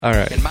All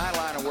right. In my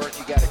line of work,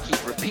 you got to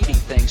keep repeating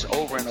things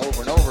over and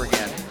over and over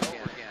again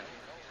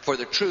for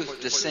the truth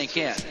to sink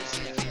in,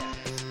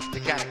 to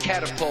kind of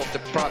catapult the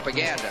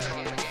propaganda.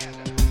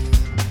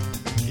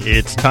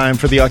 It's time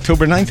for the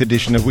October 9th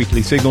edition of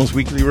Weekly Signals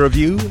Weekly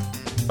Review,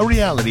 a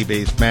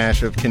reality-based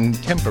mash of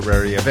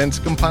contemporary events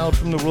compiled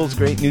from the world's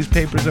great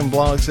newspapers and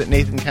blogs at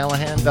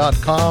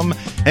nathancallahan.com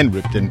and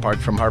ripped in part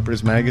from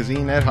Harper's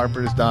Magazine at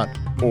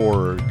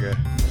harpers.org.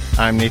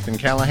 I'm Nathan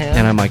Callahan.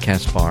 And I'm Mike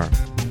Caspar.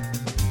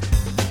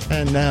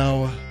 And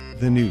now,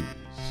 the news.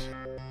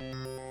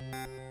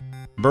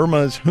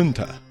 Burma's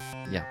junta.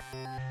 Yeah.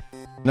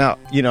 Now,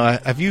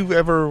 have you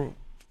ever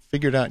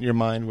figured out in your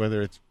mind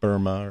whether it's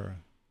Burma or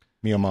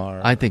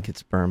Myanmar? I think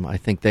it's Burma. I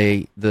think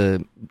the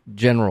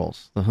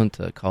generals, the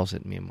junta, calls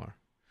it Myanmar.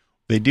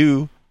 They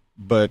do,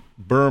 but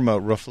Burma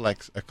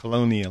reflects a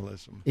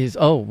colonialism.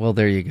 Well,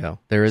 there you go.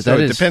 There is. So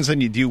it depends on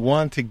you. Do you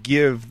want to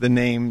give the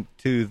name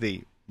to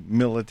the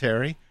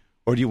military,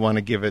 or do you want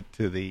to give it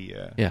to the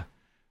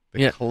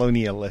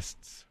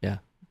colonialists? Yeah.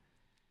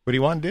 What do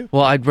you want to do?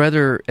 Well, I'd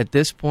rather at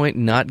this point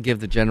not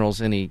give the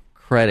generals any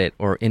credit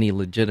or any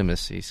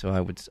legitimacy, so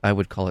I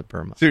would call it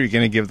Burma. So you're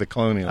going to give the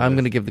colonialists? I'm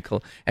going to give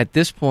at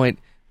this point,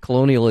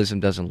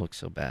 colonialism doesn't look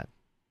so bad.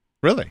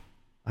 Really?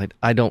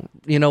 I don't.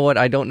 You know what?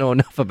 I don't know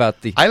enough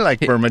about the. I like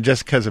Burma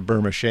just because of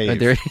Burma shave.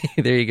 There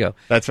you go.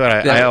 That's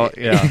what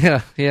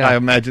yeah. I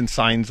imagine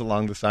signs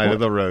along the side of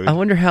the road. I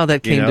wonder how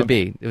that came to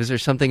be. Was there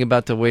something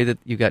about the way that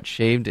you got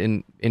shaved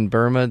in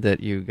Burma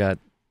that you got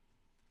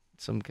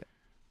some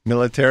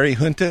military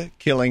junta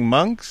killing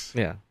monks?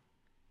 Yeah.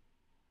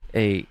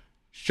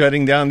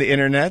 Shutting down the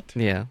internet?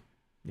 Yeah.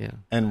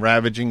 And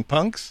ravaging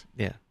punks?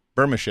 Yeah.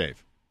 Burma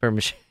shave.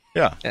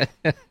 Yeah.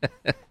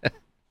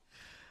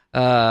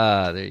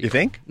 There you go.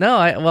 Think? No,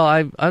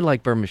 I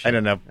like Burma shave. I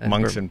don't know,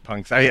 monks and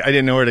punks. I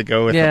didn't know where to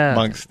go with the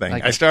monks thing.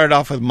 I started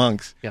off with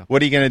monks. Yeah.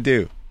 What are you going to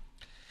do?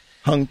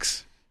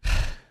 Hunks.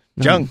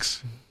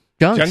 Junks.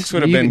 Junks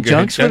would have been good.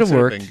 Junks would have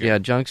worked. Yeah,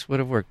 junks would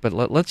have worked. But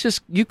let's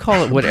just, you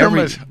call it whatever.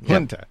 Burma's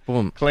junta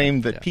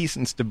claimed that peace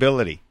and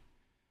stability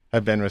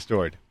have been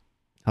restored.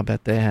 I'll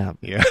bet they have.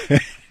 Yeah.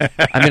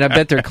 I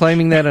bet they're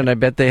claiming that, and I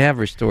bet they have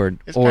restored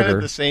order. It's kind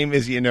of the same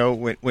as,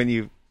 when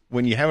you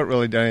haven't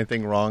really done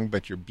anything wrong,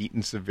 but you're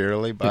beaten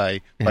severely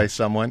by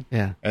someone,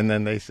 and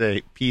then they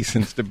say peace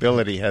and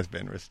stability has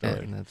been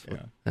restored. Yeah, that's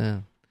what,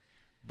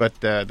 But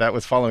that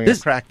was following a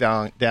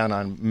crackdown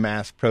on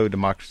mass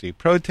pro-democracy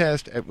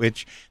protest, at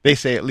which they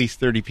say at least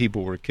 30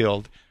 people were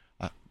killed.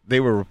 They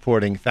were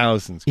reporting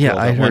thousands killed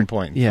at one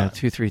point. Yeah,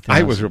 2,000-3,000.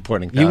 I was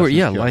reporting thousands. You were,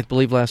 killed. I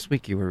believe last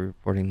week you were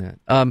reporting that.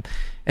 And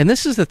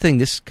this is the thing: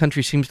 this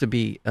country seems to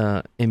be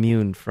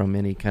immune from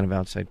any kind of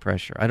outside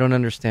pressure. I don't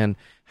understand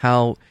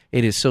how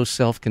it is so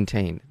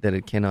self-contained that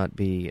it cannot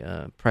be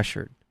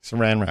pressured.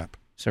 Saran wrap.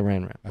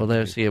 Well,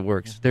 let's see, it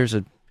works. There's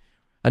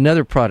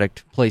another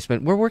product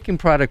placement. We're working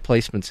product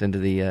placements into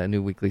the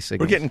new Weekly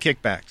Signals. We're getting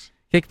kickbacks.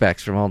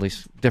 Kickbacks from all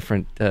these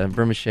different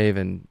Burma shave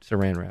and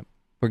Saran wrap.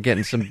 We're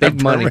getting some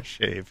big money. Burma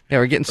shave. Yeah,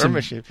 we're getting some.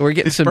 We're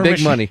getting some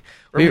big money.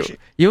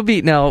 You'll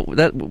be now.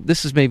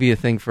 This is maybe a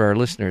thing for our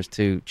listeners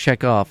to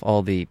check off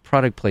all the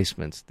product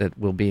placements that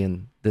will be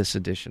in this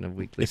edition of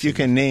Weekly. If you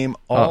can name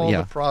all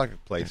the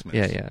product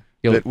placements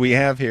that we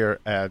have here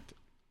at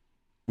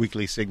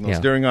Weekly Signals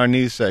during our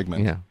news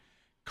segment,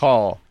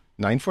 call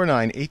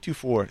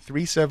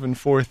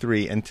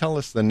 949-824-3743 and tell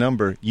us the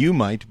number. You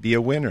might be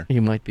a winner.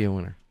 You might be a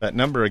winner. That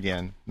number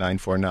again,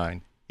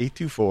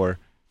 949-824-3743.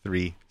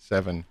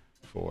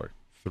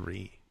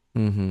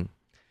 Mm-hmm.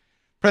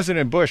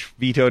 President Bush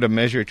vetoed a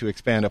measure to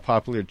expand a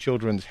popular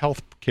children's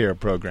health care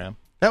program.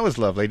 That was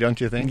lovely,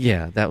 don't you think?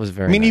 Yeah, that was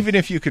very nice. Even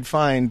if you could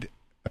find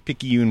a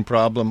picayune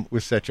problem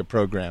with such a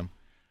program,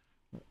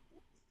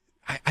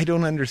 I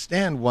don't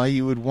understand why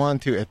you would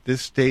want to, at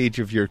this stage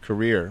of your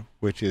career,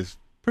 which is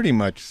pretty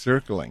much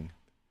circling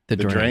the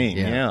drain.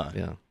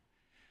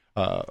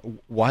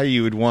 Why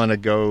you would want to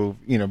go,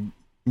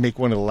 make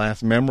one of the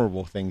last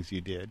memorable things you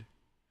did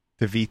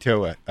to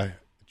veto a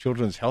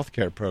children's health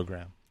care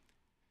program.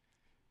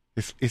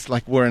 It's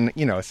like wearing,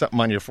 something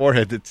on your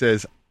forehead that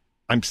says,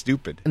 I'm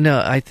stupid.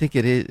 No, I think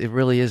it is. It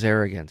really is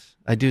arrogance.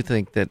 I do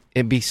think that,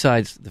 and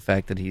besides the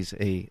fact that he's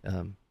a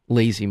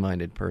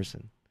lazy-minded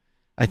person,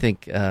 I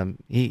think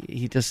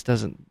he just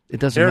doesn't. It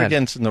doesn't.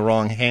 Arrogance in the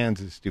wrong hands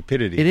is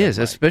stupidity. It is,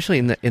 especially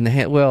in the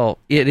hand. Well,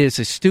 it is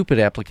a stupid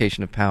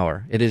application of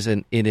power. It is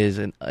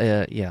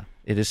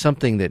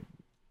something that.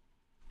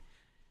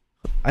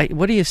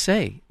 What do you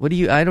say?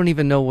 I don't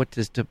even know what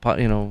to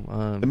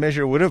the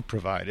measure would have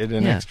provided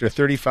an extra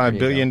 $35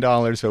 billion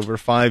over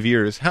 5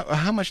 years.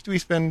 How much do we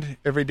spend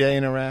every day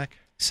in Iraq?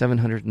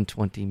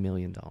 $720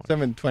 million.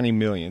 $720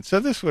 million. So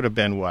this would have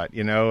been what?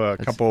 A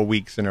couple of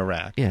weeks in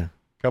Iraq. Yeah.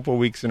 A couple of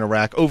weeks in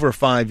Iraq over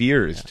 5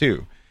 years,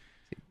 too.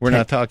 We're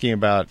not talking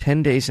about...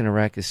 10 days in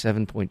Iraq is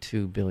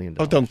 $7.2 billion.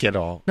 Oh, don't get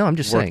all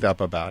worked up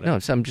about it. No,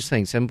 I'm just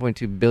saying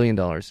 $7.2 billion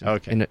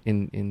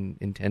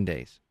in 10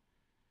 days.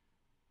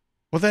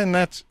 Well, then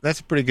that's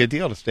a pretty good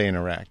deal to stay in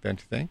Iraq, don't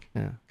you think?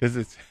 Yeah. Because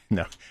it's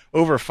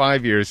over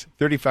 5 years,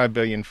 $35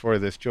 billion for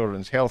this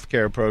children's health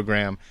care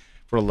program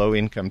for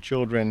low-income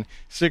children.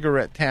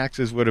 Cigarette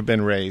taxes would have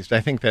been raised. I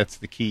think that's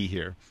the key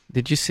here.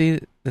 Did you see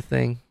the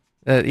thing?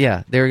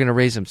 Yeah, they were going to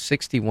raise them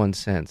 61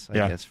 cents,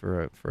 I guess,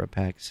 for a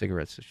pack of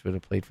cigarettes. They should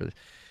have paid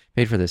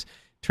for this.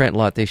 Trent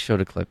Lott, they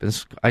showed a clip.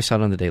 And I saw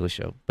it on the Daily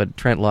Show, but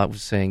Trent Lott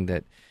was saying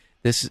that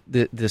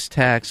this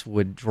tax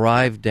would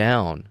drive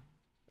down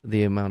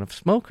the amount of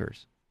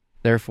smokers.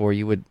 Therefore,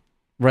 you would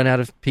run out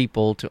of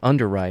people to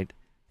underwrite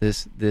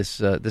this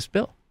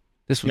bill.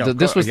 This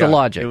was the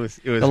logic. It was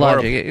the horrible.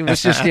 logic. It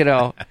was just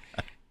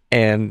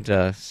and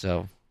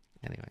so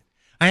anyway.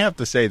 I have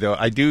to say though,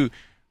 I do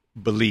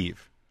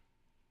believe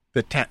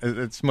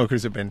that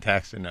smokers have been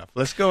taxed enough.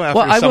 Let's go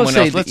after someone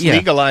else. Let's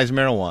legalize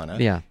marijuana.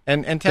 Yeah.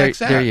 And tax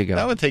that. There you go.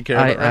 That would take care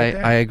of it right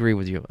there. I agree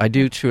with you. I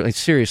do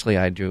seriously,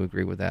 I do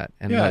agree with that.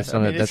 And that's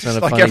not a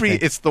funny thing.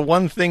 It's the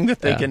one thing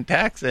that they can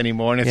tax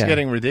anymore, and it's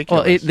getting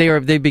ridiculous.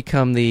 Well, they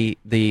become the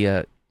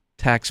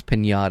tax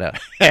piñata,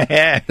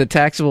 the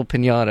taxable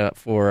piñata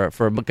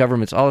for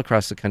governments all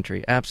across the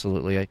country.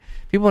 Absolutely.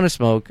 People want to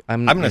smoke.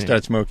 I'm going to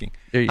start smoking.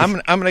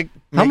 I'm going to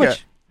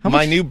make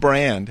my new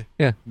brand.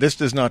 Yeah. This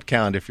does not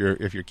count if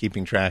you're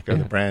keeping track of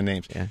the brand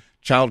names. Yeah.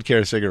 Child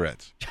care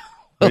cigarettes.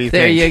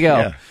 There you go.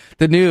 Yeah.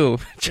 The new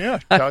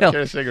child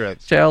care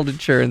cigarettes. Child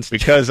insurance.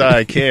 Because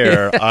I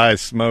care, I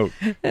smoke.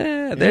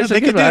 There's a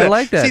good one. I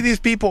like that. See these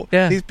people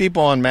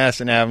on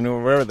Masson Avenue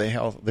or wherever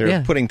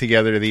they're putting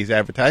together these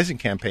advertising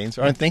campaigns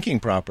aren't thinking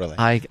properly.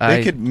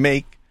 They could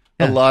make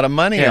a lot of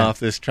money off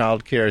this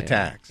child care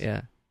tax.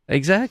 Yeah,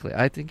 exactly.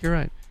 I think you're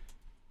right.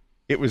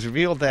 It was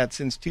revealed that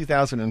since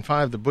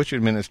 2005, the Bush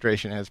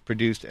administration has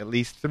produced at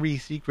least 3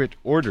 secret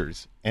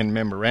orders and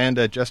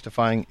memoranda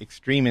justifying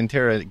extreme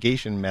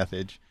interrogation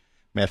methods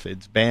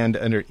banned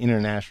under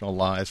international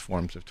law as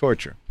forms of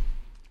torture.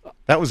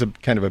 That was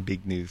kind of a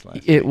big news last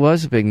week. It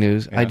was a big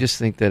news. Yeah. I just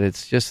think that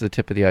it's just the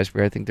tip of the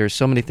iceberg. I think there's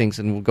so many things,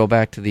 and we'll go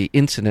back to the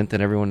incident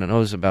that everyone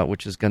knows about,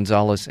 which is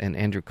Gonzalez and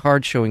Andrew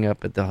Card showing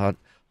up at the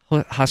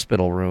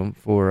hospital room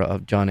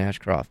for John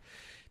Ashcroft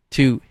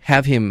to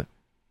have him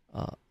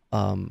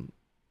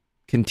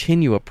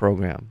continue a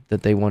program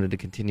that they wanted to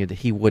continue that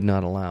he would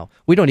not allow.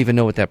 We don't even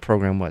know what that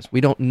program was. We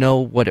don't know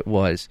what it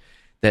was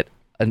that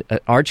an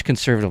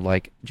arch-conservative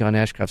like John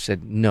Ashcroft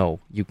said,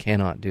 no, you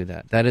cannot do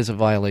that. That is a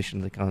violation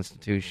of the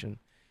Constitution.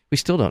 We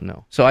still don't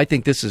know. So I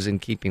think this is in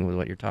keeping with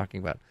what you're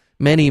talking about.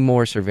 Many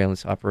more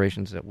surveillance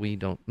operations that we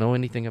don't know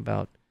anything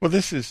about. Well,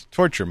 this is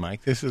torture,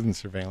 Mike. This isn't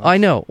surveillance. I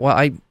know.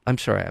 Well, I'm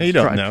sorry. You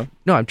don't know.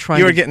 No, I'm trying.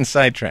 You were getting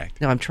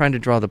sidetracked. No, I'm trying to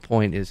draw the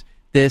point is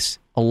this,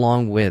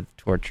 along with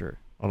torture,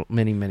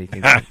 many, many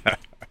things.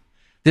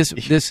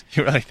 This.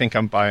 You really think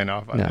I'm buying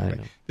off on that?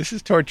 No. This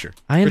is torture.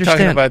 I understand. We're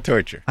talking about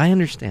torture. I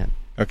understand.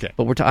 Okay.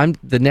 But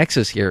the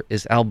nexus here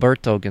is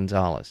Alberto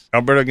Gonzalez.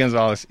 Alberto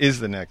Gonzalez is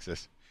the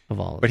nexus of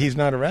all of But he's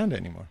not around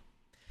anymore.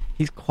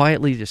 He's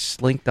quietly just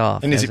slinked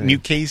off. And is it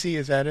Mukasey?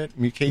 Is that it?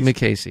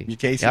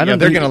 Mukasey. Yeah,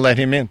 they're going to let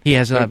him in. He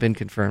has not been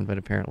confirmed, but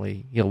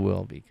apparently he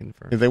will be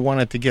confirmed. They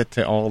wanted to get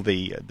to all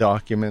the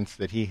documents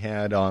that he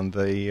had on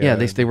the... yeah,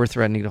 they were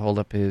threatening to hold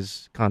up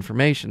his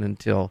confirmation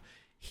until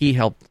he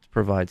helped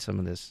provide some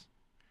of this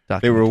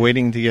document. They were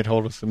waiting to get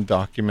hold of some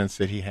documents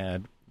that he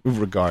had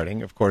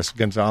regarding, of course,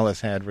 Gonzalez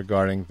had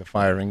regarding the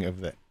firing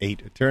of the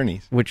 8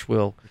 attorneys. Which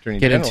we'll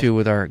get into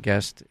with our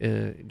guest,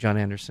 John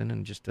Anderson,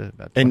 in just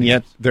about 20 And yet,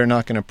 minutes. they're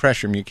not going to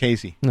pressure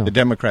Mukasey. No. The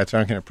Democrats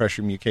aren't going to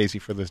pressure Mukasey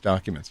for those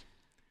documents.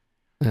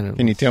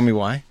 Can you tell me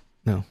why?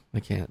 No, I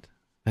can't.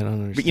 I don't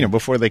understand. But,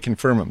 before they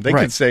confirm them. They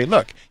could say,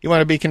 look, you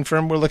want to be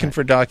confirmed? We're looking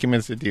for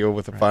documents that deal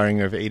with the firing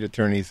of 8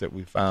 attorneys that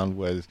we found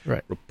was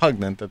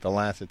repugnant that the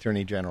last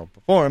Attorney General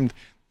performed.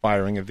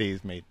 Firing of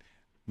these made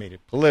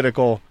it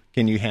political.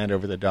 Can you hand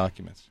over the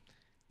documents?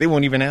 They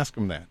won't even ask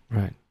them that.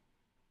 Right.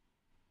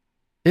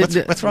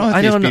 What's wrong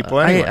with these people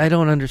anyway? I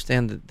don't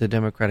understand the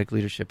Democratic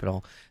leadership at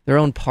all. Their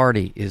own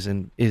party is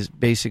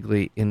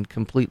basically in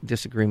complete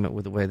disagreement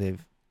with the way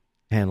they've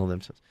handled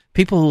themselves.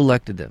 People who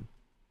elected them.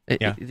 I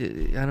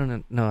don't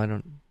know. No, I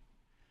don't.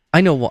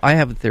 I know. Well, I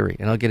have a theory,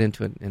 and I'll get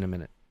into it in a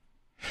minute.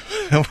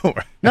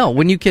 No,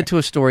 when you get to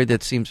a story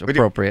that seems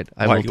appropriate,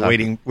 I will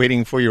talk.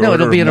 Waiting for your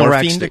order of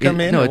morphine to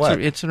come in? No,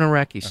 it's an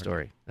Iraqi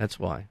story. That's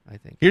why, I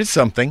think. Here's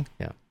something.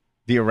 Yeah.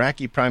 The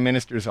Iraqi Prime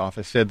Minister's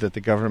office said that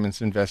the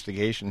government's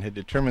investigation had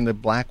determined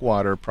that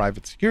Blackwater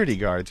private security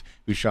guards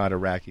who shot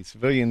Iraqi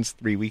civilians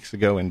 3 weeks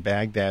ago in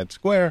Baghdad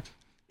Square,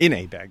 Yeah.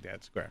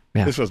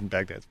 This wasn't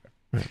Baghdad Square.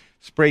 Right.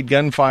 Sprayed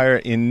gunfire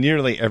in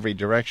nearly every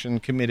direction,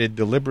 committed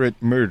deliberate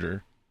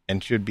murder,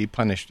 and should be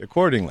punished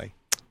accordingly.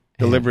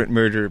 Deliberate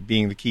murder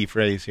being the key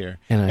phrase here.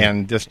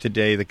 And just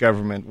today, the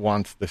government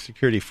wants the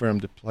security firm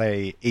to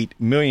pay $8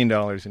 million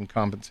in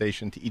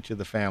compensation to each of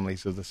the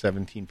families of the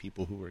 17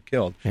 people who were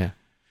killed. Yeah.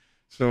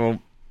 So,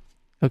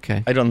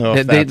 okay. I don't know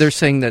if they're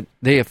saying that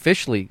they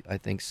officially, I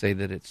think, say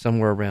that it's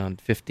somewhere around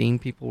 15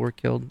 people were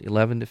killed,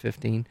 11 to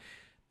 15.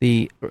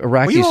 The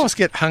Iraqis... We always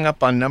get hung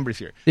up on numbers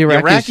here. The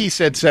Iraqis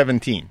said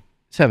 17.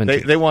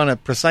 17. They want a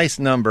precise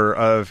number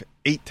of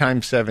 8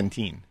 times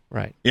 17.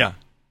 Right. Yeah.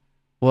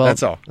 Well,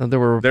 that's all. There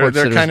were reports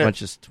that as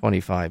much as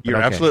 25. You're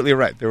absolutely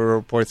right. There were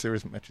reports there were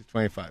as much as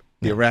 25.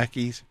 The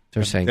Iraqis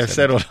They're saying They're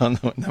 17. settled on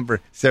the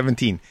number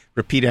 17.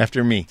 Repeat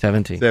after me.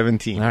 17.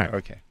 17. All right.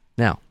 Okay.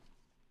 Now,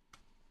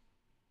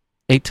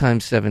 8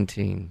 times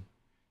 17.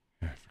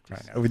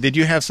 Right. Did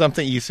you have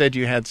something? You said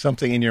you had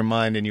something in your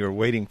mind, and you were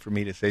waiting for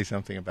me to say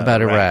something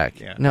about Iraq.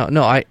 Yeah. No.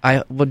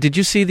 Well, did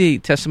you see the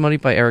testimony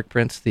by Eric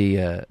Prince,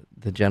 the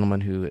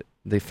gentleman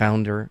the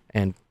founder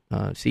and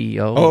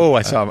CEO? Oh,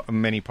 I saw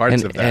many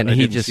parts of that. And I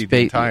he didn't just see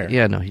the entire.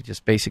 he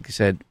just basically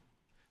said,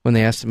 when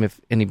they asked him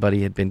if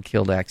anybody had been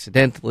killed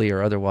accidentally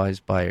or otherwise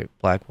by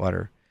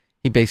Blackwater,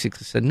 he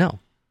basically said no.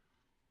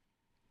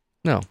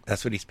 No.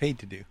 That's what he's paid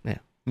to do. Yeah.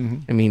 Mm-hmm.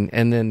 I mean,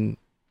 and then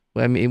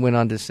he went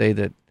on to say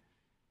that,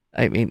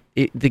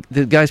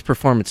 the guy's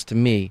performance to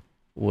me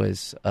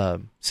was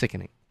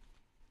sickening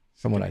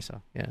from what I saw.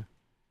 Yeah.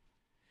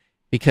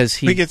 Because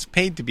he gets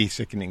paid to be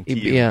sickening to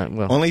you. Yeah,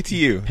 well, only to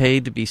you.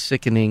 Paid to be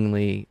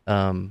sickeningly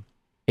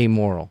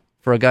amoral.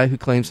 For a guy who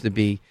claims to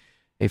be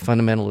a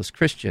fundamentalist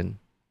Christian,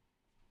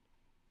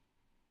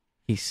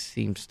 he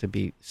seems to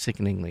be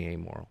sickeningly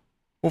amoral.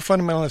 Well,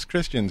 fundamentalist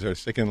Christians are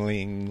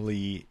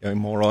sickeningly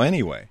immoral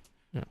anyway,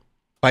 Yeah.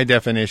 by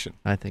definition.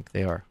 I think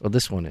they are. Well,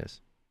 this one is.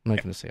 I'm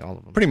not going to say all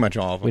of them. Pretty much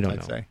all of them, We don't I'd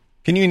know. say.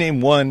 Can you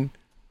name one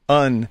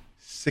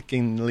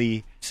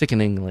sickeningly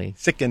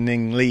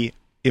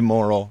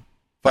immoral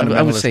fundamentalist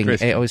I was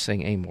Christian?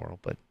 saying amoral,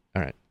 but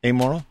all right.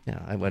 Amoral?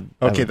 Yeah, I would.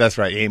 Okay, that's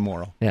right,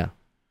 amoral. Yeah.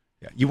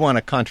 Yeah. You want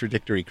a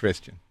contradictory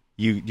Christian.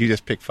 You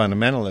just pick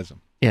fundamentalism.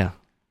 Yeah.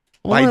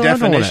 By I don't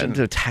definition. want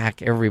to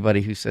attack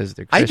everybody who says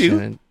they're I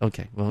Christian. do.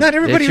 Okay. Well, Not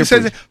everybody who it's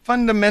your says it.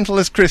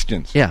 Fundamentalist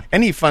Christians. Yeah.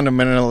 Any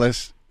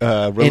fundamentalist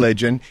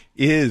religion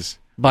is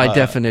by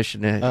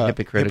definition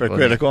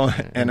hypocritical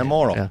and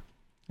immoral. Yeah.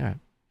 All right.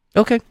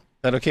 Okay. Is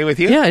that okay with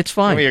you? Yeah, it's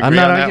fine. Can we agree I'm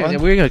not on that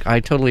arguing. one? I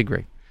totally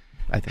agree.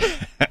 I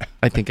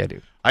think I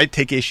do. I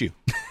take issue.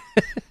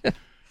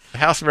 The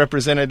House of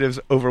Representatives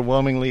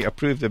overwhelmingly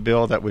approved a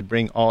bill that would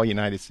bring all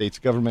United States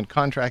government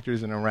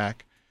contractors in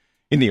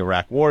the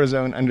Iraq war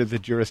zone under the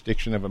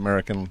jurisdiction of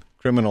American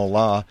criminal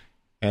law,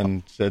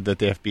 and said that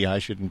the FBI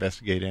should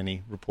investigate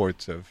any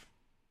reports of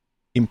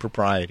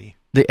impropriety.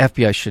 The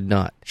FBI should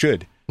not.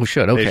 Should. We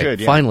should. Okay. They should,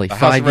 yeah. Finally, The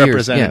House 5 of years.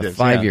 Representatives,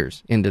 5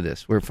 years into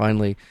this, we're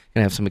finally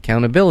going to have some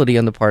accountability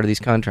on the part of these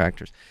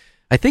contractors.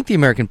 I think the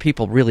American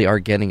people really are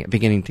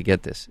beginning to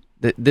get this.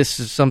 This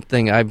is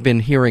something I've been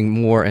hearing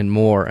more and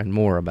more and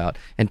more about,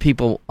 and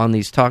people on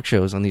these talk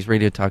shows, on these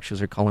radio talk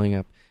shows, are calling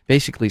up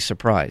basically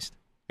surprised.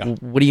 Yeah.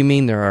 What do you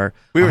mean there are?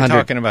 We were 100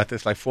 talking about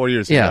this like 4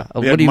 years Yeah. ago. We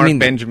What had do you Mark mean?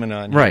 Benjamin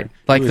on Right. here.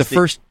 Like He the was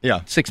first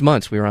 6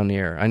 months we were on the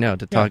air. I know,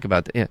 to talk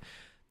about that. Yeah.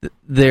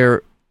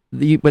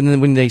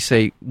 When they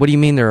say, what do you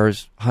mean there are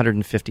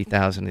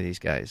 150,000 of these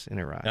guys in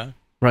Iraq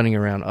running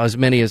around, as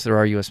many as there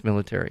are U.S.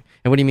 military?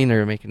 And what do you mean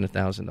they're making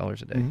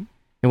 $1,000 a day? Mm-hmm.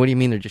 And what do you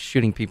mean they're just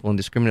shooting people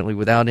indiscriminately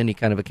without any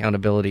kind of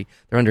accountability?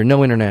 They're under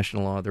no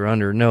international law. They're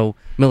under no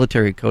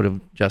military code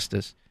of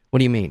justice. What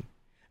do you mean?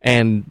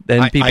 And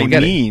then people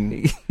get it.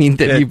 mean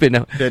that you've been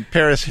that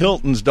Paris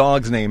Hilton's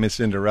dog's name is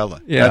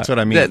Cinderella. Yeah, that's what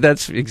I mean.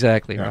 That's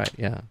exactly right.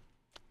 Yeah.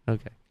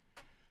 Okay.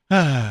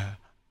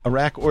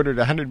 Iraq ordered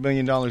 $100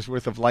 million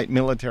worth of light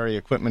military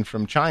equipment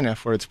from China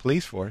for its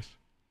police force.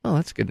 Oh,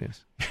 that's good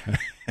news.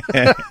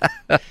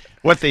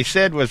 What they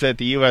said was that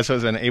the U.S.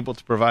 was unable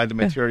to provide the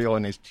material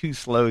and is too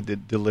slow to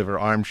deliver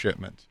arms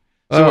shipments.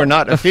 So we're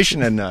not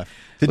efficient enough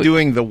to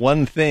doing the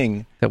one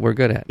thing that we're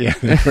good at. Yeah,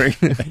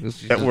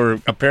 that we're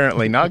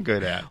apparently not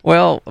good at.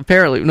 Well,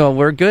 apparently, no,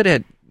 we're good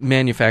at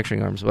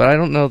manufacturing arms, but I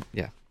don't know.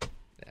 Yeah,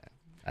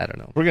 I don't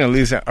know. We're going to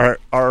lose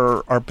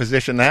our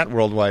position that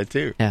worldwide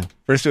too. Yeah.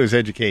 First it was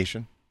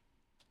education,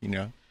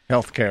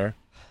 healthcare.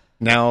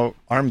 Now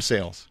arms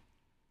sales.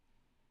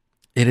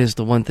 It is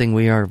the one thing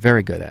we are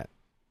very good at.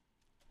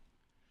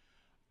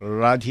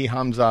 Raji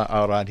Hamza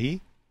al-Radhi.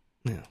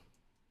 Yeah.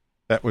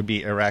 That would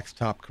be Iraq's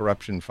top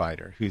corruption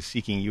fighter, who's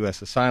seeking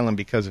U.S. asylum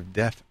because of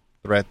death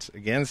threats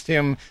against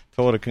him,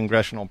 told a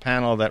congressional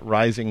panel that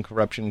rising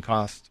corruption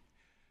cost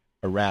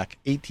Iraq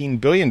 $18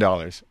 billion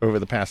over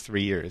the past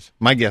 3 years.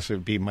 My guess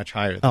would be much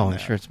higher than that. Oh, I'm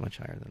sure it's much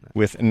higher than that.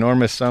 With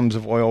enormous sums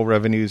of oil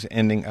revenues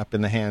ending up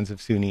in the hands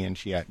of Sunni and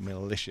Shiite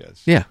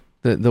militias. Yeah,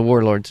 the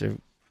warlords are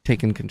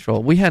taking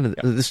control. We had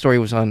this story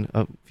was on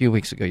a few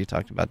weeks ago. You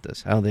talked about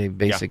this, how they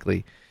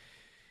basically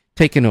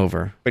taken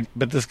over. But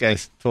this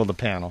guy's told the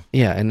panel.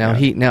 Yeah, and now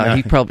he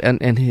probably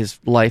and his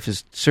life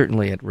is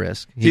certainly at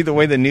risk. See, the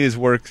way the news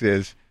works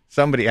is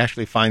somebody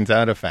actually finds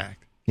out a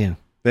fact. Yeah.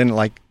 Then,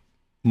 like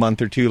a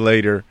month or two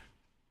later,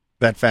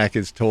 that fact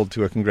is told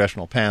to a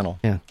congressional panel.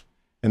 Yeah.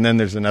 And then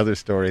there's another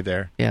story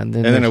there. Yeah. And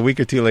then a week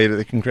or two later,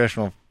 the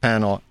congressional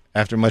panel,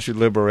 after much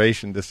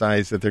deliberation,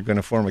 decides that they're going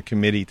to form a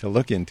committee to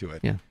look into it.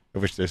 Yeah.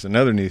 Of which there's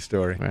another news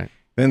story. Right.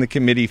 Then the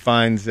committee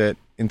finds that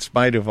in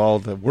spite of all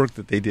the work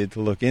that they did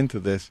to look into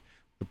this,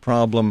 the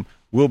problem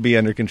will be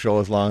under control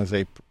as long as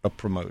they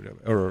promote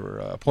or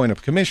appoint a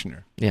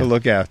commissioner to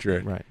look after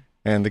it. Right.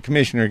 And the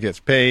commissioner gets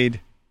paid.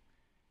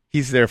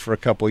 He's there for a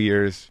couple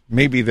years.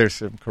 Maybe there's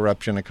some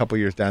corruption a couple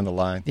years down the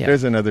line. Yeah.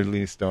 There's another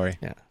news story.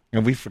 Yeah.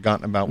 And we've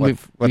forgotten about what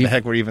the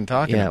heck we're even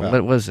talking about. Yeah,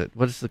 what was it?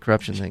 What is the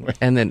corruption thing?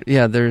 And then,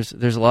 there's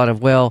a lot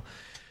of,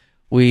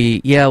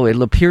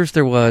 It appears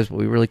there was, but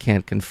we really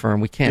can't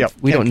confirm. We Yep,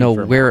 we can't don't know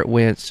confirm where it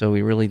went, so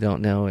we really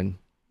don't know. And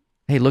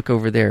hey, look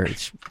over there.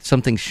 It's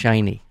something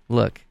shiny.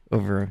 Look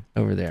over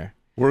there.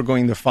 We're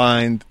going to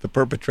find the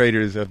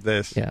perpetrators of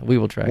this. Yeah, we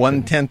will track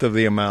 1/10 of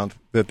the amount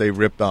that they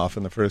ripped off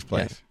in the first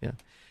place. Yeah.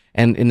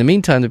 And in the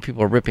meantime, the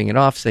people are ripping it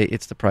off say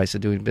it's the price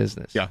of doing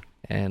business. Yeah.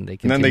 And they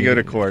then they go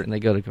to doing it, court. And they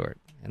go to court.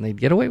 And they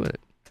get away with it.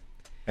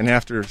 And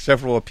after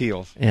several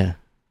appeals, Yeah.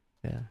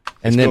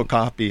 and then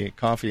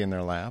coffee in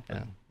their lap. Yeah.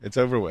 And it's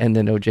over with. And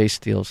then OJ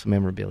steals some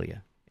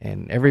memorabilia.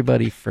 And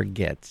everybody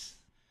forgets.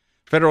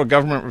 Federal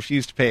government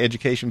refused to pay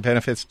education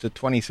benefits to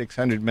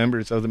 2,600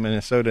 members of the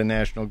Minnesota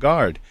National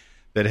Guard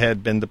that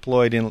had been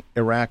deployed in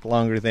Iraq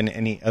longer than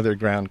any other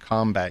ground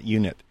combat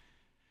unit.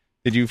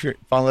 Did you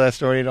follow that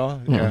story at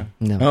all? No.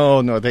 Oh,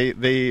 no.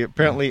 They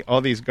apparently,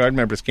 all these Guard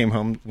members came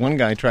home. One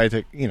guy tried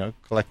to,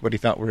 collect what he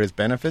thought were his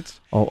benefits.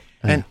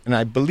 And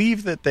I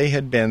believe that they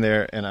had been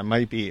there, and I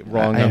might be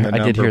wrong on the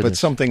number, but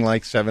something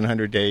like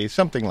 700 days,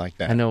 something like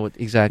that. I know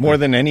exactly. More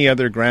than any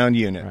other ground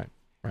unit.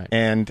 Right.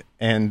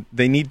 And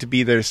they need to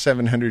be there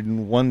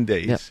 701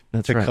 days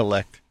to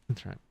collect.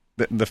 That's right.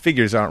 The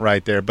figures aren't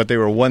right there, but they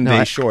were one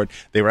day short.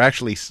 They were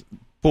actually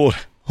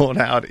pulled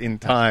out in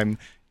time,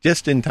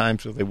 just in time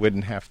so they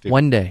wouldn't have to.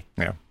 1 day.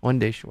 Yeah. 1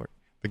 day short.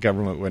 The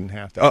government wouldn't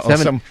have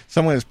to.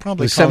 Someone is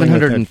probably calling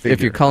 700. If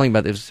you're calling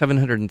about it, it was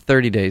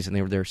 730 days, and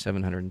they were there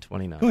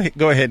 729.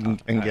 Go ahead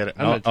and get it.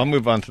 I'll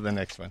move on to the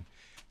next one.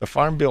 The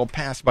Farm Bill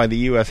passed by the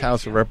U.S.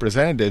 House of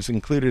Representatives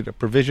included a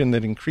provision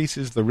that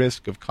increases the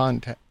risk of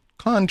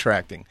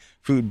contracting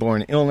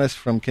foodborne illness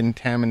from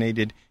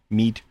contaminated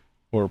meat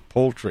or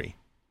poultry.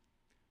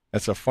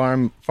 That's a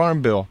farm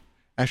bill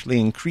actually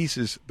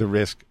increases the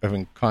risk of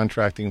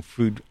contracting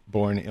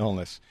foodborne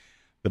illness.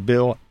 The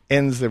bill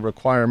ends the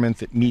requirement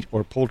that meat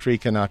or poultry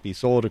cannot be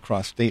sold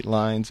across state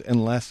lines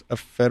unless a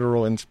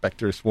federal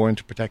inspector sworn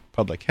to protect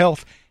public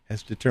health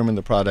has determined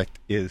the product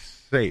is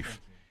safe.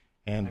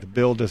 And the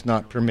bill does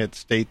not permit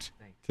states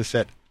to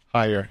set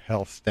higher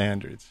health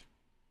standards.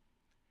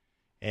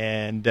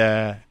 And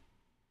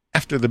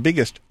after the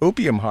biggest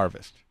opium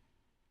harvest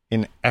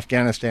in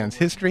Afghanistan's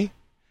history,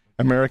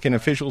 American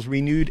officials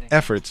renewed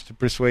efforts to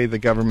persuade the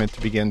government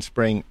to begin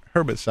spraying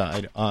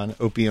herbicide on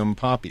opium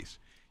poppies.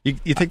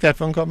 You take that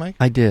phone call, Mike?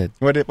 I did.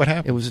 What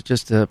happened? It was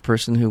just a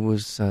person who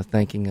was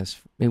thanking us.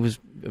 It was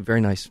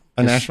very nice.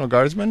 A National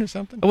Guardsman or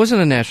something? It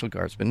wasn't a National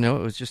Guardsman. No,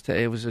 it was just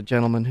it was a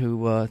gentleman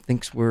who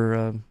thinks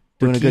we're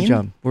doing a good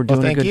job. We're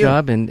doing a good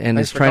job, and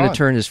is trying to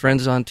turn his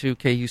friends on to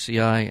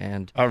KUCI,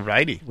 and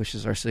alrighty,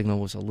 wishes our signal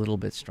was a little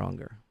bit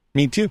stronger.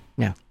 Me too.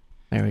 Yeah.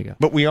 There we go.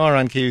 But we are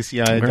on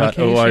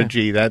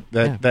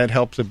KUCI.org. That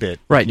helps a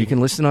bit. Right. You can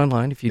listen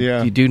online. If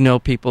you do know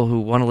people who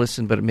want to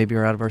listen but maybe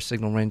are out of our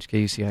signal range,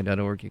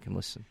 KUCI.org, you can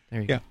listen.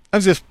 There you go. I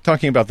was just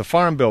talking about the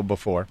Farm Bill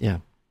before. Yeah.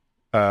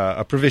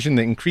 A provision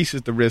that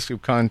increases the risk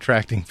of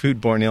contracting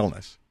foodborne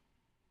illness.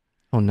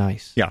 Oh,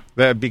 nice. Yeah,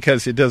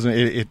 because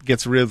it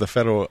gets rid of the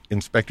federal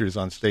inspectors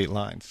on state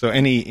lines. So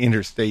any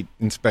interstate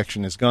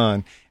inspection is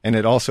gone, and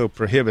it also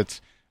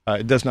prohibits.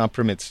 It does not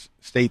permit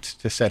states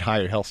to set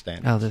higher health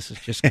standards. Oh, this is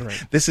just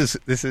great. this is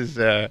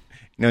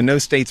no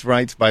states'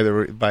 rights by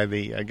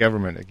the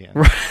government again.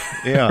 Right.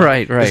 Yeah.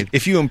 Right.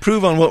 If you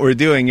improve on what we're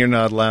doing, you're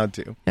not allowed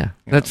to. Yeah,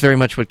 that's very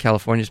much what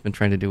California's been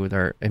trying to do with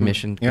our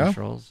emission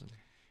controls.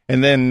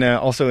 And then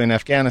also in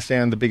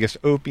Afghanistan, the biggest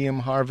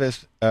opium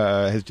harvest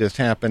has just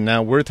happened.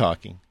 Now we're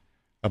talking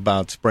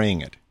about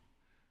spraying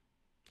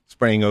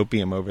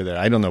opium over there.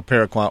 I don't know,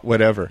 paraquat,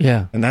 whatever.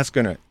 Yeah. And that's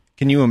going to.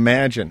 Can you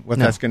imagine what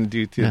that's going to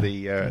do to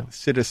the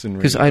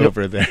citizenry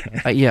over there?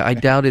 I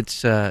doubt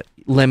it's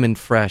lemon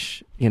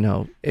fresh,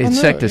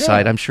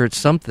 insecticide. I'm sure it's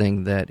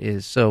something that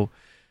is so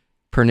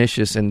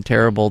pernicious and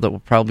terrible that will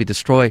probably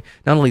destroy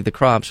not only the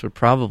crops, but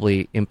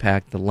probably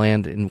impact the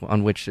land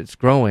on which it's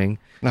growing.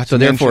 Not to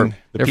mention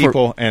the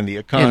people and the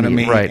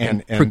economy.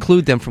 And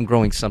preclude them from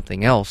growing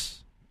something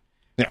else.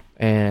 Yeah.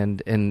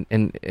 And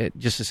it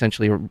just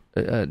essentially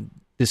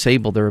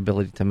disable their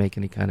ability to make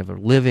any kind of a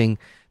living,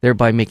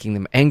 thereby making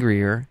them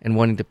angrier and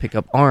wanting to pick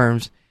up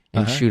arms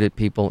and shoot at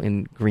people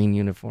in green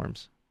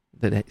uniforms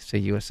that say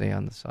USA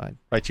on the side.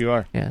 Right, you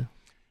are. Yeah.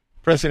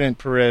 President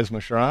Pervez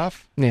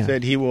Musharraf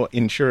said he will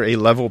ensure a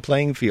level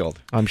playing field.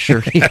 I'm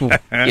sure he will.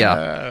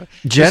 Yeah.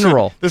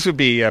 General. This would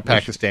be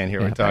Pakistan here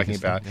we're talking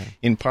about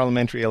in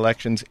parliamentary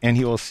elections, and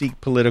he will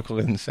seek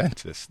political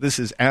consensus. This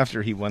is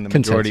after he won the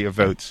majority of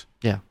votes.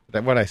 Yeah. Is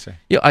that what I say?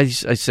 Yeah, I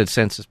said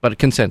census, but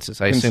consensus.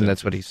 I assume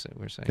that's what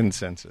we're saying.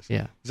 Consensus.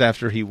 Yeah. It's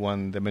after he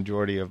won the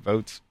majority of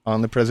votes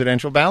on the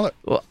presidential ballot.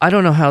 Well, I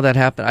don't know how that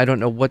happened. I don't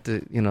know what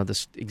the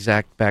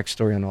exact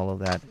backstory on all of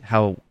that,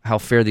 how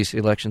fair these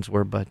elections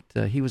were, but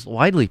he was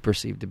widely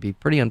perceived to be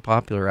pretty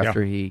unpopular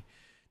after he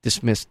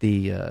dismissed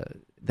the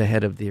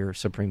head of the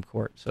Supreme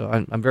Court. So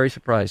I'm very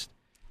surprised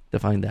to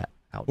find that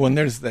out. Well, and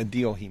there's the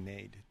deal he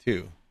made,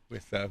 too,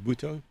 with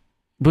Bhutto.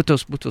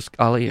 Bhutto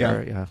Ali,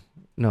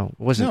 No, it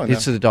wasn't. No.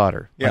 It's the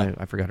daughter. Yeah.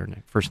 I forgot her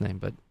name, first name,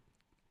 but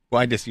Well,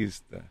 I just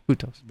used the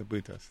Butos.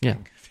 Butos Yeah.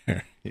 thing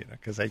there,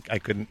 because I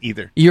couldn't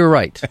either. You're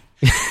right.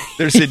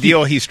 There's a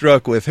deal he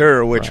struck with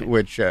her, which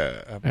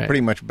Right.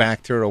 pretty much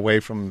backed her away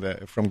from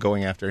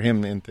going after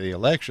him into the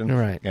election.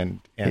 Right.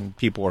 And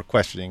people were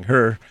questioning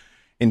her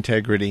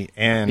integrity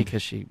and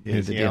Because she made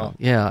his the deal.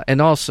 Yeah,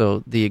 and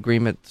also the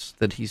agreements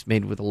that he's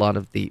made with a lot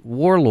of the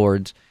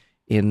warlords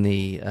in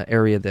the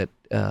area that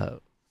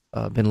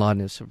Bin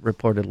Laden is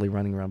reportedly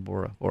running around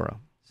Bora Bora.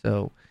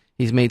 So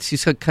he's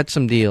cut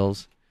some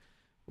deals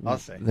I'll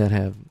say. that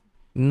have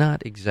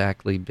not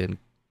exactly been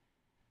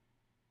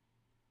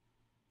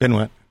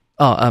What?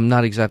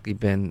 not exactly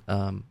been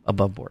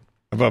above board.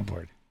 Above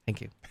board.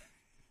 Thank you.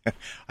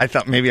 I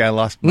thought maybe I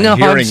lost my No,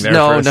 hearing I'm- there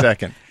no, for a no.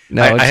 second.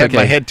 No, I it's had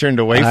my okay. head turned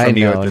away I from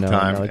you know, at the no,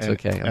 time. no, it's and,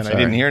 okay. I'm and I sorry.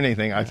 didn't hear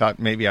anything. I thought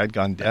maybe I'd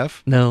gone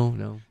deaf.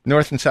 No.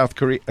 North and South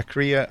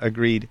Korea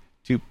agreed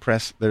to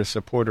press their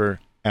supporter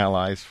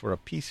allies for a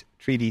peace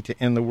treaty to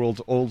end the world's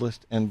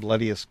oldest and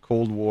bloodiest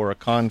Cold War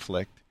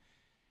conflict.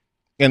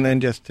 And then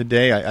just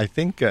today, I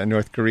think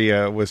North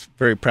Korea was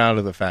very proud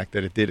of the fact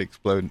that it did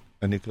explode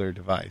a nuclear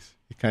device.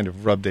 It kind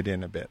of rubbed it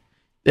in a bit.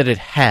 That it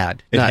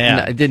had. It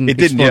had. It didn't. It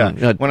didn't. explode.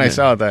 Yeah. When I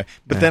saw that,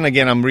 but Yeah. then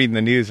again, I'm reading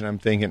the news and I'm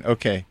thinking,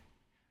 okay,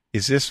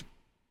 is this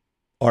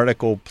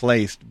article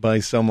placed by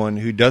someone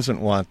who doesn't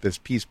want this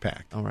peace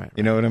pact? All right.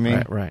 You know what I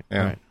mean? Right.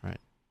 Yeah. Right.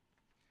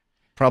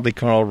 Probably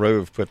Karl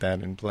Rove put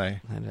that in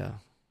play. I know.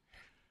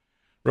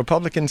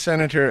 Republican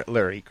Senator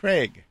Larry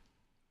Craig.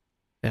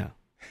 Yeah.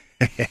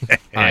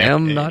 I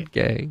am not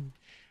gay.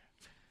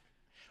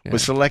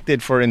 Was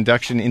selected for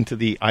induction into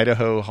the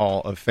Idaho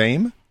Hall of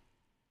Fame.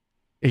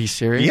 Are you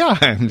serious? Yeah,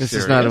 I'm This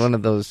serious. is not one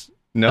of those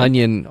No.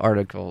 Onion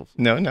articles.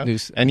 No.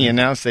 News- And he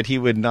announced that he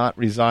would not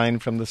resign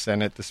from the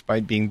Senate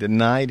despite being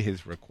denied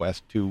his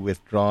request to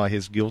withdraw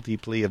his guilty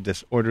plea of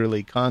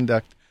disorderly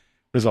conduct,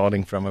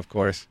 resulting from, of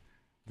course,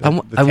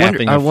 the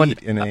tapping of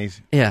feet in a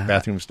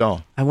bathroom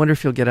stall. I wonder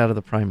if he'll get out of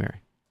the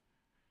primary.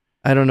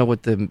 I don't know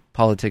what the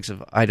politics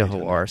of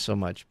Idaho are so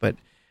much, but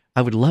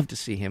I would love to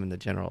see him in the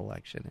general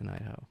election in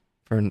Idaho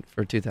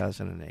for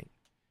 2008.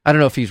 I don't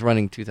know if he's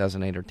running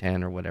 2008 or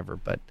 10 or whatever,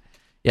 but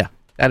yeah,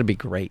 that'd be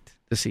great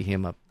to see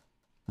him up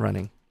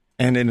running.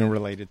 And in a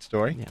related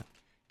story, Yeah.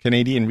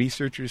 Canadian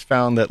researchers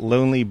found that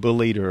lonely,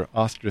 bullied, or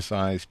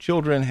ostracized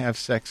children have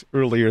sex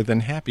earlier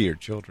than happier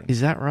children.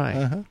 Is that right?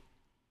 Uh-huh.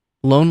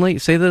 Lonely?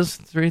 Say those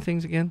three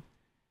things again.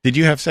 Did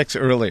you have sex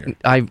earlier?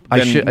 I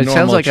than should. It sounds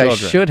normal like I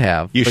children? should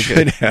have. You because-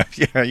 should have.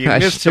 Yeah, you I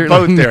missed the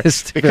certainly boat there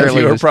missed because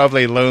barely you were missed.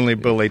 probably lonely,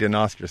 bullied, and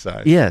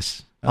ostracized.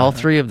 Yes, all Uh-huh.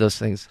 three of those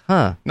things.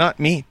 Huh. Not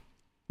me.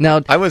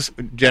 Now, I was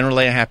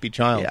generally a happy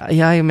child.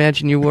 yeah, I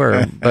imagine you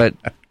were, but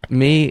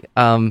me,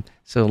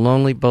 so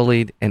lonely,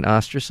 bullied, and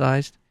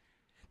ostracized.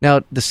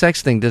 Now, the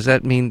sex thing, does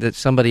that mean that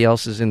somebody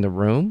else is in the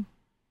room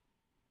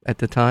at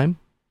the time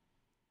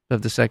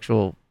of the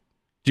sexual?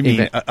 Do you mean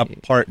event? a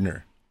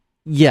partner?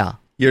 Yeah.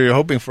 You're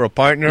hoping for a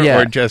partner, Yeah.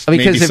 or just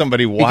Because maybe if-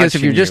 somebody watching Because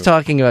if you're just you?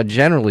 talking about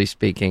generally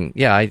speaking,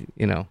 yeah, I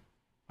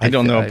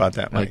don't know about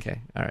that, Mike. Okay,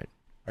 all right.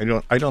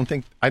 I don't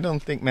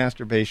think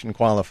masturbation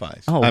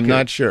qualifies. Oh, I'm good.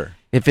 not sure.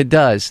 If it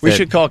does, We then-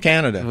 should call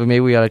Canada. Maybe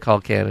we ought to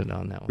call Canada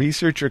on that one.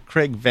 Researcher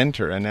Craig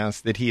Venter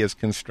announced that he has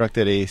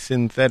constructed a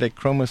synthetic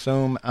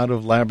chromosome out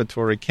of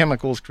laboratory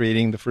chemicals,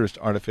 creating the first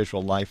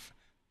artificial life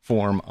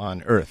form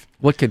on Earth.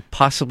 What could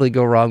possibly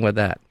go wrong with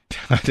that?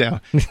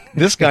 Now,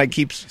 this guy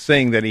keeps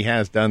saying that he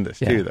has done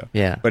this Yeah, too, though.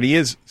 yeah. But he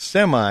is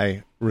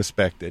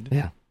semi-respected.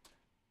 Yeah.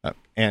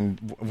 And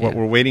what Yeah.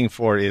 we're waiting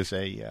for is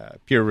a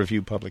peer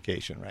review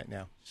publication right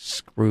now.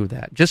 Screw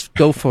that. Just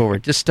go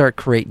forward. Just start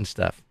creating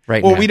stuff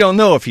right Well, now. we don't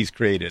know if he's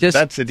created. Just-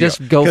 That's the deal.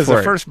 just go Because for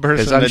the it. first 'Cause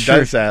person I'm that sure-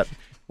 does that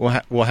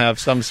will have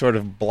some sort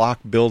of block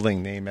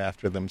building named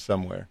after them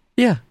somewhere.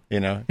 Yeah.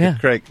 You know, Yeah.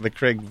 the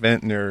Craig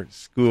Ventnor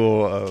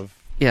School of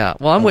Yeah.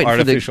 Well, I'm of waiting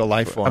artificial for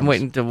life forms. I'm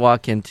waiting to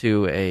walk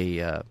into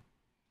a,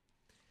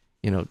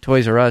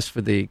 Toys R Us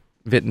for the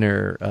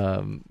Vintner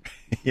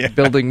yeah.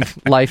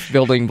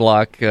 building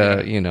block,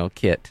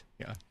 kit.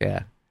 Yeah. Yeah.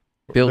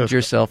 Build Those-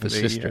 yourself a the,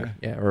 sister,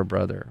 or a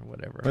brother, or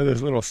whatever. What are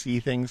those little sea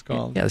things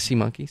called? Yeah, the sea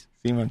monkeys.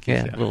 Sea monkeys.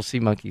 Yeah, yeah. little sea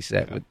monkey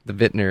set Yeah. with the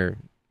Vintner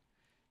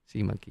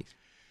sea monkeys.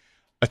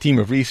 A team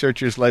of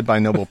researchers led by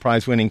Nobel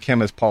Prize-winning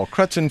chemist Paul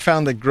Crutzen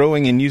found that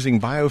growing and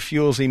using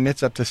biofuels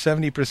emits up to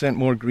 70%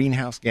 more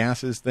greenhouse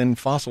gases than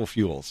fossil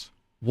fuels.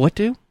 What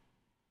do?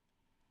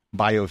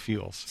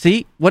 Biofuels.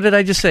 See, what did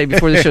I just say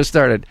before the show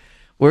started?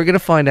 We're going to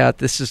find out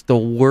this is the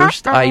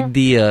worst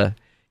idea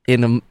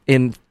in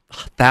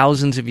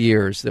thousands of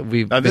years that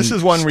we've Now, this been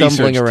is one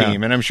stumbling research around.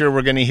 team, and I'm sure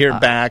we're going to hear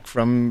back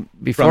from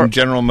before-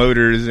 General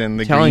Motors and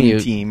the Telling green you,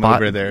 team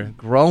over there.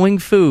 growing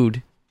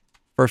food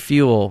for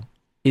fuel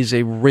is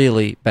a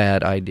really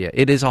bad idea.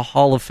 It is a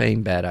Hall of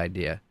Fame bad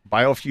idea.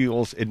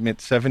 Biofuels emit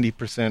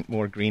 70%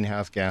 more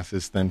greenhouse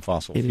gases than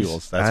fossil It is-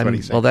 fuels. That's what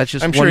he's saying. well, that's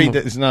just I'm sure one-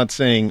 he's not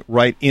saying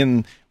right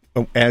in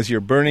as you're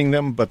burning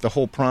them, but the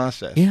whole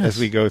process Yes. as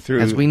we go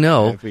through. As we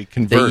know, as we they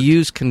convert.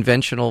 use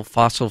conventional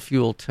fossil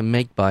fuel to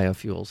make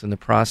biofuels and the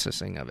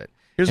processing of it.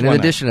 Here's and in one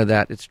addition to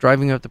that, it's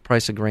driving up the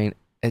price of grain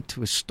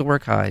to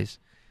historic highs,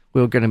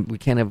 We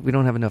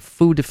don't have enough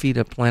food to feed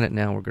a planet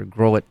now. We're going to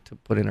grow it to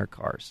put in our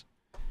cars.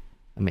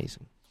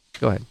 Amazing.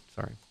 Go ahead.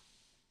 Sorry.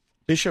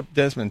 Bishop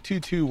Desmond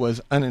Tutu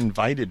was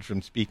uninvited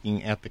from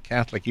speaking at the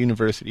Catholic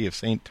University of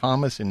St.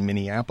 Thomas in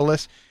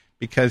Minneapolis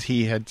because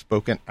he had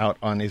spoken out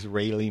on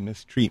Israeli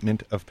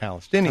mistreatment of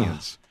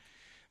Palestinians.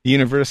 The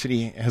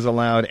university has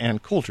allowed Ann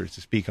Coulter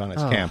to speak on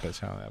its campus,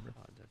 however.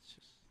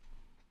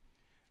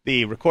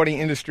 The Recording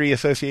Industry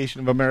Association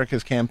of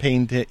America's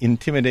campaign to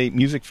intimidate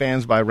music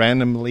fans by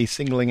randomly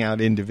singling out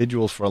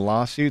individuals for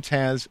lawsuits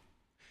has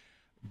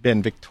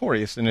been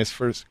victorious in its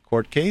first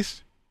court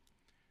case.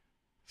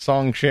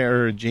 Song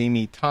sharer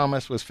Jamie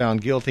Thomas was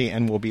found guilty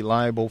and will be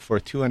liable for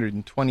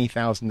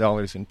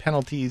 $220,000 in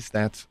penalties.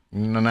 That's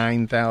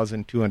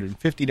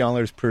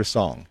 $9,250 per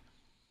song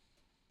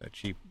that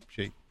she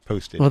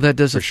posted. Well, that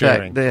does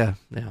affect. Yeah.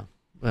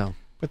 Well,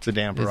 puts a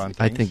damper on things.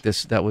 I think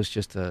that was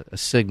just a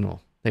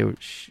signal. They were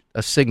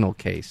a signal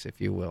case, if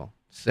you will,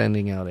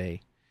 sending out a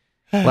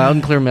loud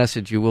and clear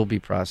message: you will be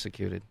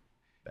prosecuted.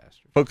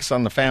 Bastard. Focus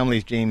on the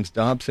Family's James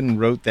Dobson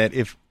wrote that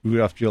if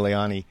Rudolph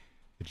Giuliani,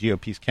 the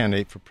GOP's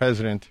candidate for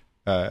president,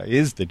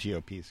 is the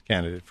GOP's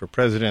candidate for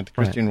president, the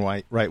Christian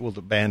right will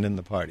abandon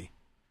the party.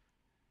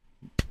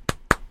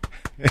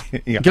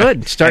 Yeah.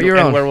 Good. Start your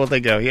own. And where will they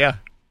go? Yeah.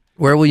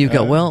 Where will you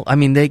go? Well, I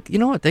mean, they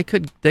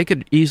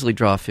could easily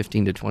draw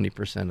 15 to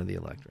 20% of the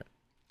electorate.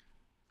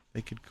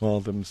 They could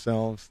call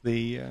themselves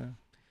the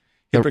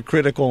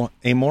hypocritical,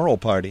 amoral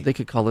party. They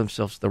could call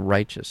themselves the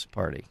righteous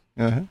party.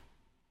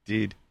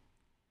 Indeed.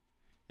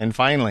 And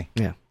finally,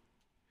 to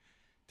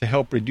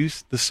help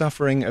reduce the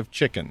suffering of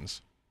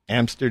chickens,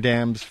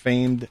 Amsterdam's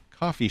famed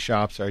coffee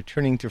shops are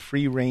turning to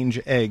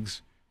free-range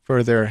eggs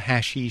for their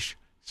hashish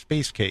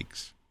space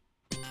cakes.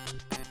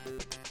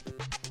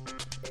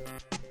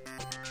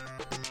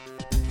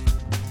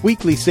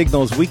 Weekly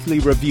Signals Weekly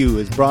Review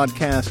is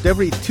broadcast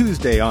every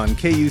Tuesday on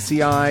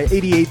KUCI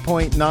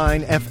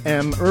 88.9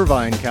 FM,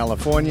 Irvine,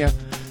 California.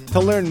 To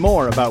learn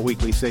more about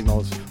Weekly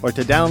Signals or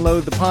to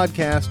download the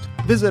podcast,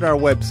 visit our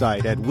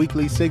website at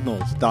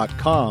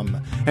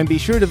weeklysignals.com. And be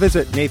sure to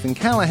visit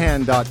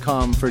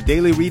nathancallahan.com for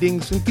daily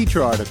readings and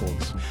feature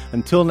articles.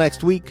 Until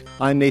next week,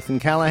 I'm Nathan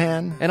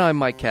Callahan. And I'm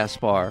Mike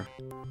Kaspar.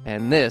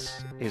 And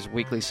this is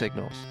Weekly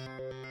Signals.